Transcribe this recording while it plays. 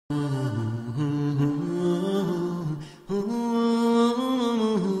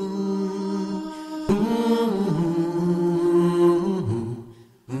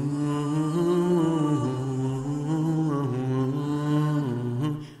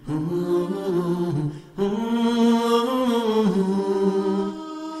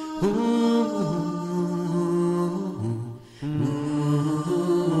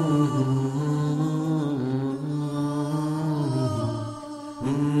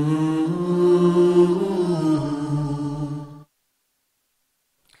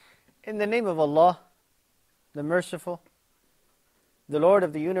In the name of Allah, the Merciful, the Lord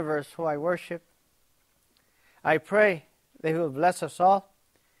of the universe who I worship, I pray that He will bless us all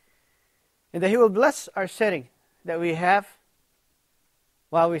and that He will bless our setting that we have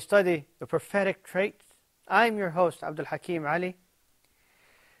while we study the prophetic traits. I'm your host, Abdul Hakim Ali.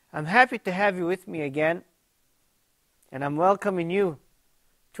 I'm happy to have you with me again, and I'm welcoming you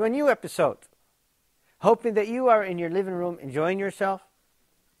to a new episode, hoping that you are in your living room enjoying yourself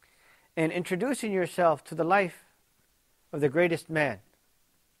and introducing yourself to the life of the greatest man.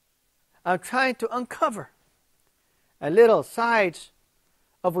 I'm trying to uncover a little sides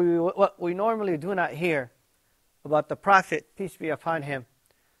of what we normally do not hear about the Prophet, peace be upon him,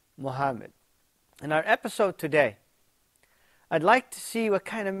 Muhammad. In our episode today, I'd like to see what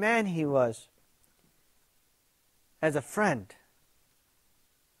kind of man he was as a friend,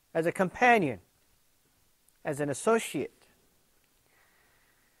 as a companion, as an associate.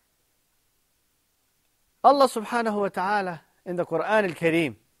 Allah subhanahu wa ta'ala in the Quran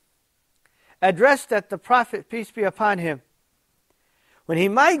al-Kareem addressed that the Prophet, peace be upon him, when he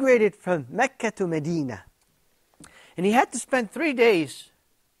migrated from Mecca to Medina, and he had to spend 3 days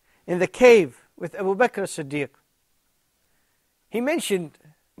in the cave with Abu Bakr as-Siddiq. He mentioned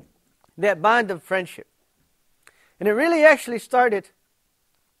that bond of friendship. And it really actually started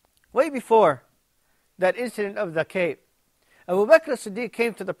way before that incident of the cave. Abu Bakr as-Siddiq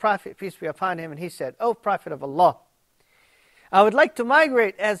came to the Prophet, peace be upon him, and he said, "O Prophet of Allah, I would like to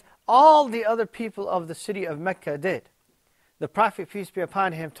migrate as all the other people of the city of Mecca did." The Prophet, peace be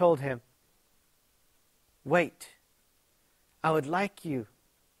upon him, told him, "Wait, I would like you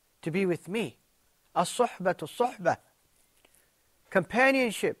to be with me. As-suhbatu suhbah.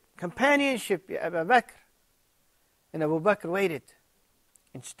 Companionship, ya Abu Bakr." And Abu Bakr waited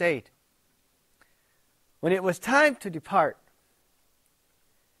and stayed. When it was time to depart,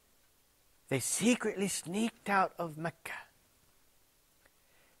 they secretly sneaked out of Mecca,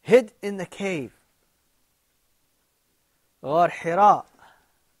 hid in the cave, Ghar Hira,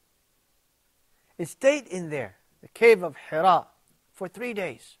 and stayed in there, the cave of Hira, for 3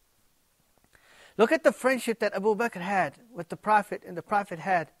 days. Look at the friendship that Abu Bakr had with the Prophet and the Prophet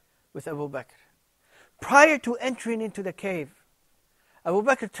had with Abu Bakr. Prior to entering into the cave, Abu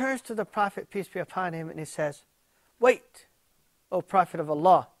Bakr turns to the Prophet, peace be upon him, and he says, "Wait, O Prophet of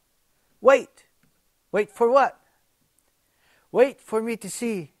Allah, wait. Wait for what? Wait for me to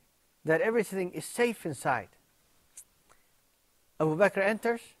see that everything is safe inside." Abu Bakr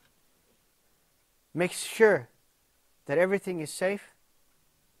enters, makes sure that everything is safe.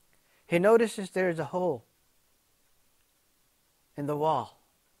 He notices there is a hole in the wall,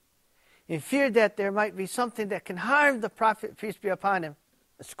 in fear that there might be something that can harm the Prophet, peace be upon him,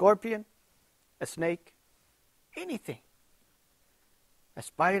 a scorpion, a snake, anything, a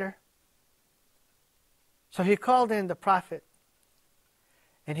spider. So he called in the Prophet,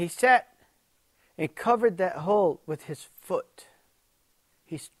 and he sat and covered that hole with his foot.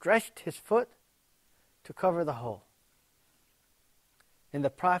 He stretched his foot to cover the hole. And the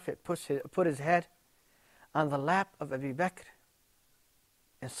Prophet put his head on the lap of Abu Bakr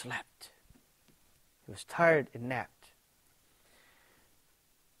and slept. He was tired and napped.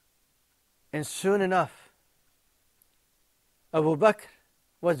 And soon enough, Abu Bakr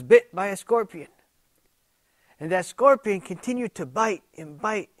was bit by a scorpion. And that scorpion continued to bite and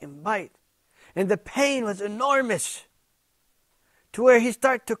bite and bite. And the pain was enormous, to where he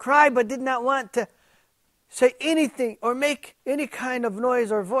started to cry but did not want to say anything or make any kind of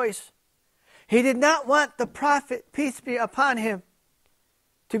noise or voice. He did not want the Prophet, peace be upon him,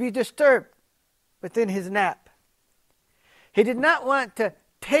 to be disturbed within his nap. He did not want to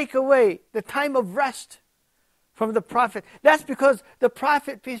take away the time of rest from the Prophet. That's because the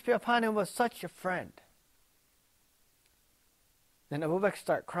Prophet, peace be upon him, was such a friend. Then Abu Bakr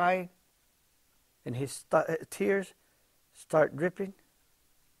started crying, and his tears start dripping,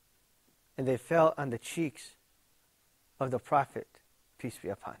 and they fell on the cheeks of the Prophet, peace be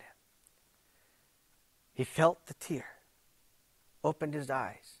upon him. He felt the tear, opened his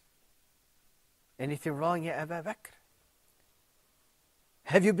eyes. "Anything wrong, ya Abu Bakr?"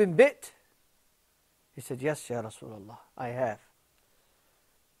 have you been bit? He said, yes, Ya Rasulullah, I have.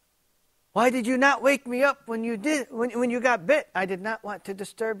 Why did you not wake me up when you got bit? I did not want to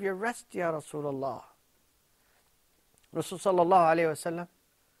disturb your rest, Ya Rasulullah. Rasul sallallahu alayhi wa sallam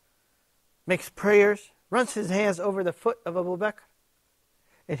makes prayers, runs his hands over the foot of Abu Bakr,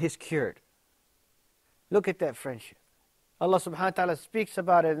 and he's cured. Look at that friendship. Allah subhanahu wa ta'ala speaks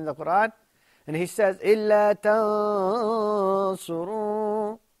about it in the Quran, and He says, إِلَّا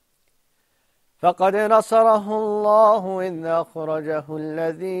تَنصُرُوا فَقَدْ نَصَرَهُ اللَّهُ إِذْ أَخْرَجَهُ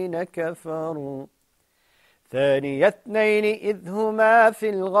الَّذِينَ كَفَرُوا ثاني اثنين إذ هما في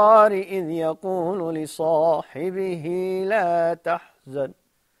الغار إذ يقول لصاحبه لا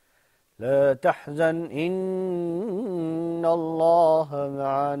تحزن إن الله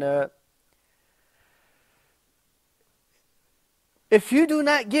معنا. If you do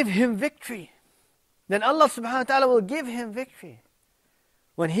not give him victory, then Allah subhanahu wa ta'ala will give him victory.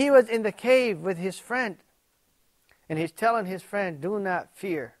 When he was in the cave with his friend, and he's telling his friend, do not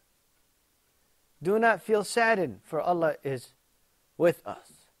fear. Do not feel saddened, for Allah is with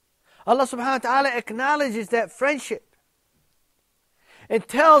us. Allah subhanahu wa ta'ala acknowledges that friendship and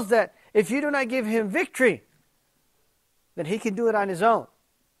tells that if you do not give him victory, then he can do it on his own.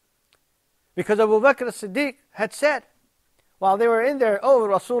 Because Abu Bakr as-Siddiq had said, while they were in there, "Oh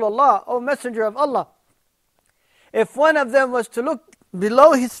Rasulullah, O Messenger of Allah, if one of them was to look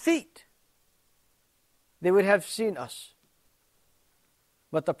below his feet, they would have seen us."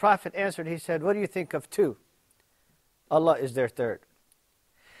 But the Prophet answered, he said, "What do you think of two? Allah is their third."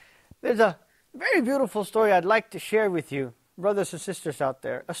 There's a very beautiful story I'd like to share with you, brothers and sisters out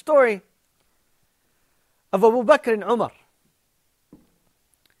there. A story of Abu Bakr and Umar.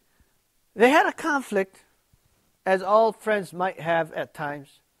 They had a conflict, as all friends might have at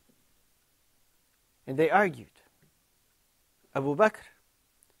times, and they argued. Abu Bakr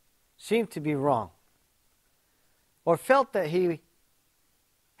seemed to be wrong, or felt that he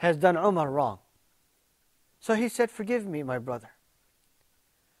has done Umar wrong. So he said, "Forgive me, my brother."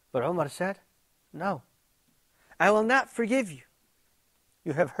 But Umar said, "No, I will not forgive you.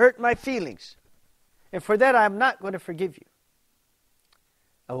 You have hurt my feelings, and for that I am not going to forgive you."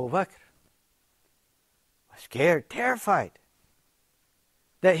 Abu Bakr was scared, terrified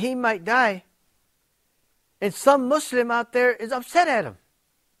that he might die, and some Muslim out there is upset at him.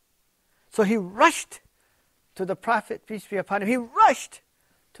 So he rushed to the Prophet, peace be upon him. He rushed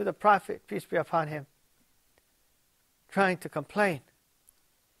to the Prophet, peace be upon him, trying to complain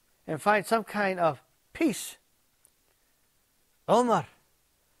and find some kind of peace. Umar,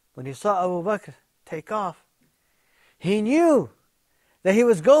 when he saw Abu Bakr take off, he knew that he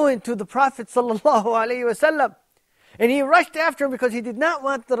was going to the Prophet sallallahu alaihi wasallam, and he rushed after him because he did not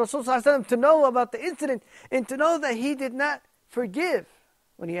want the Rasul sallallahu alaihi wasallam to know about the incident and to know that he did not forgive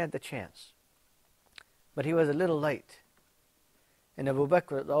when he had the chance. But he was a little late. And Abu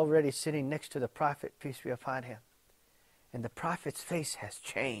Bakr was already sitting next to the Prophet, peace be upon him. And the Prophet's face has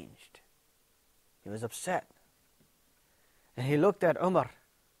changed. He was upset. And he looked at Umar.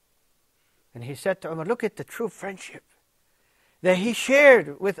 And he said to Umar, look at the true friendship that he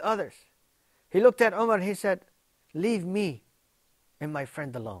shared with others. He looked at Umar and he said, "Leave me and my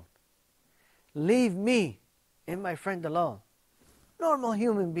friend alone. Leave me and my friend alone." Normal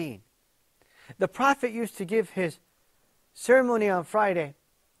human being. The Prophet used to give his ceremony on Friday,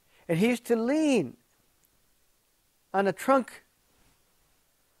 and he used to lean on the trunk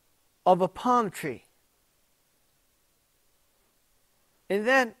of a palm tree. And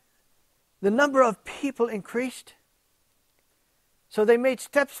then the number of people increased, so they made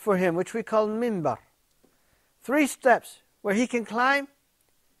steps for him, which we call mimbar. 3 steps where he can climb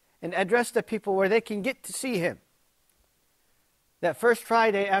and address the people where they can get to see him. That first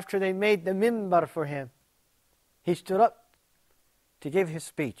Friday after they made the mimbar for him, he stood up to give his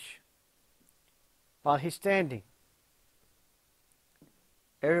speech. While he's standing,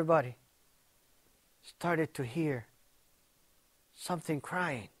 everybody started to hear something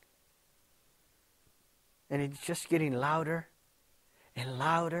crying. And it's just getting louder and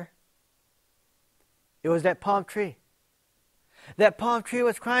louder. It was that palm tree. That palm tree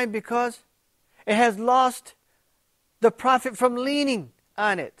was crying because it has lost the Prophet from leaning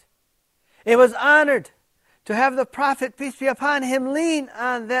on it. It was honored to have the Prophet, peace be upon him, lean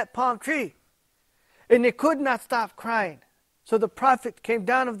on that palm tree. And it could not stop crying. So the Prophet came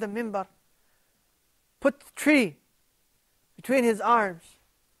down of the mimbar, put the tree between his arms,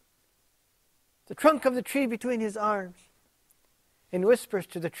 the trunk of the tree between his arms, and whispers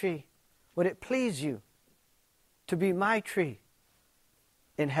to the tree, "Would it please you to be my tree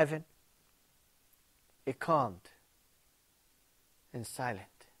in heaven?" It calmed. and silent.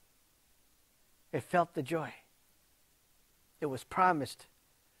 It felt the joy. It was promised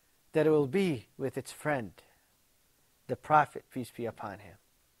that it will be with its friend, the Prophet, peace be upon him.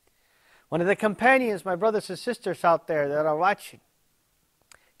 One of the companions, my brothers and sisters out there that are watching,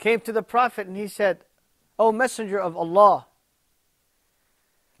 came to the Prophet and he said, O Messenger of Allah,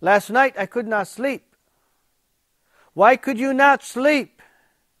 last night I could not sleep. Why could you not sleep?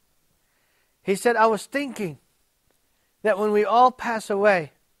 He said, I was thinking that when we all pass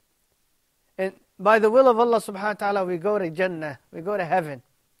away, and by the will of Allah subhanahu wa ta'ala we go to Jannah, we go to heaven,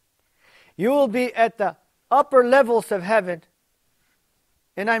 you will be at the upper levels of heaven,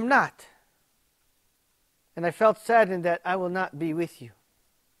 and I'm not. And I felt saddened that I will not be with you.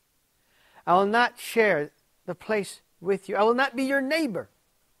 I will not share the place with you. I will not be your neighbor.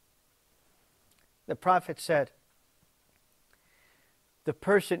 The Prophet said, the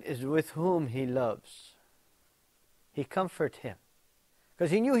person is with whom he loves. He comforted him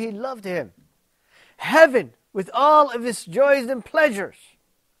because he knew he loved him. Heaven, with all of its joys and pleasures,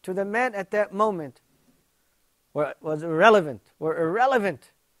 to the man at that moment was irrelevant,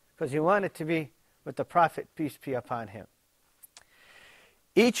 because he wanted to be with the Prophet, peace be upon him.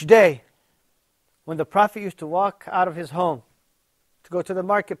 Each day, when the Prophet used to walk out of his home to go to the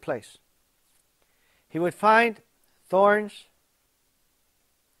marketplace, he would find thorns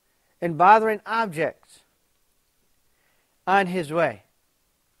and bothering objects on his way.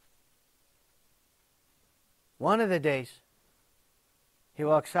 One of the days, he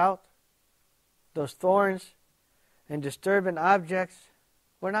walks out, those thorns and disturbing objects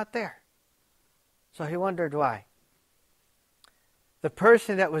were not there. So he wondered why. The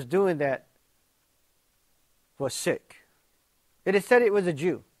person that was doing that was sick. It is said it was a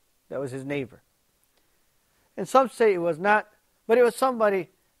Jew that was his neighbor. And some say it was not, but it was somebody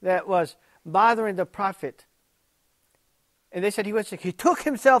that was bothering the Prophet. And they said he was sick. He took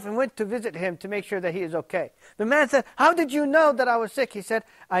himself and went to visit him to make sure that he is okay. The man said, how did you know that I was sick? He said,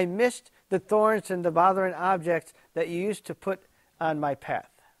 I missed the thorns and the bothering objects that you used to put on my path.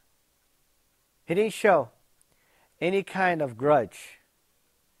 He didn't show any kind of grudge.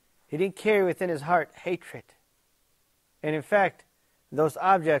 He didn't carry within his heart hatred. And in fact, those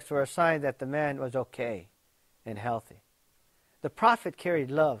objects were a sign that the man was okay and healthy. The Prophet carried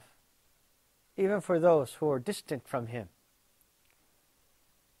love, even for those who were distant from him.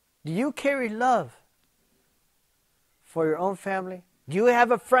 Do you carry love for your own family? Do you have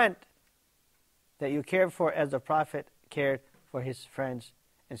a friend that you care for as the Prophet cared for his friends,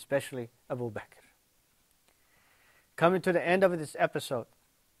 and especially Abu Bakr? Coming to the end of this episode,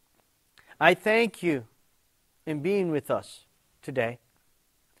 I thank you in being with us today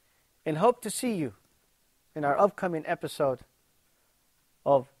and hope to see you in our upcoming episode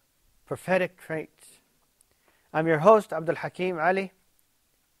of Prophetic Traits. I'm your host, Abdul Hakim Ali.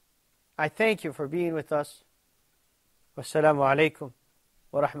 I thank you for being with us. Wassalamu alaikum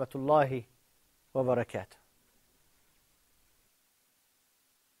wa rahmatullahi wa barakatuh.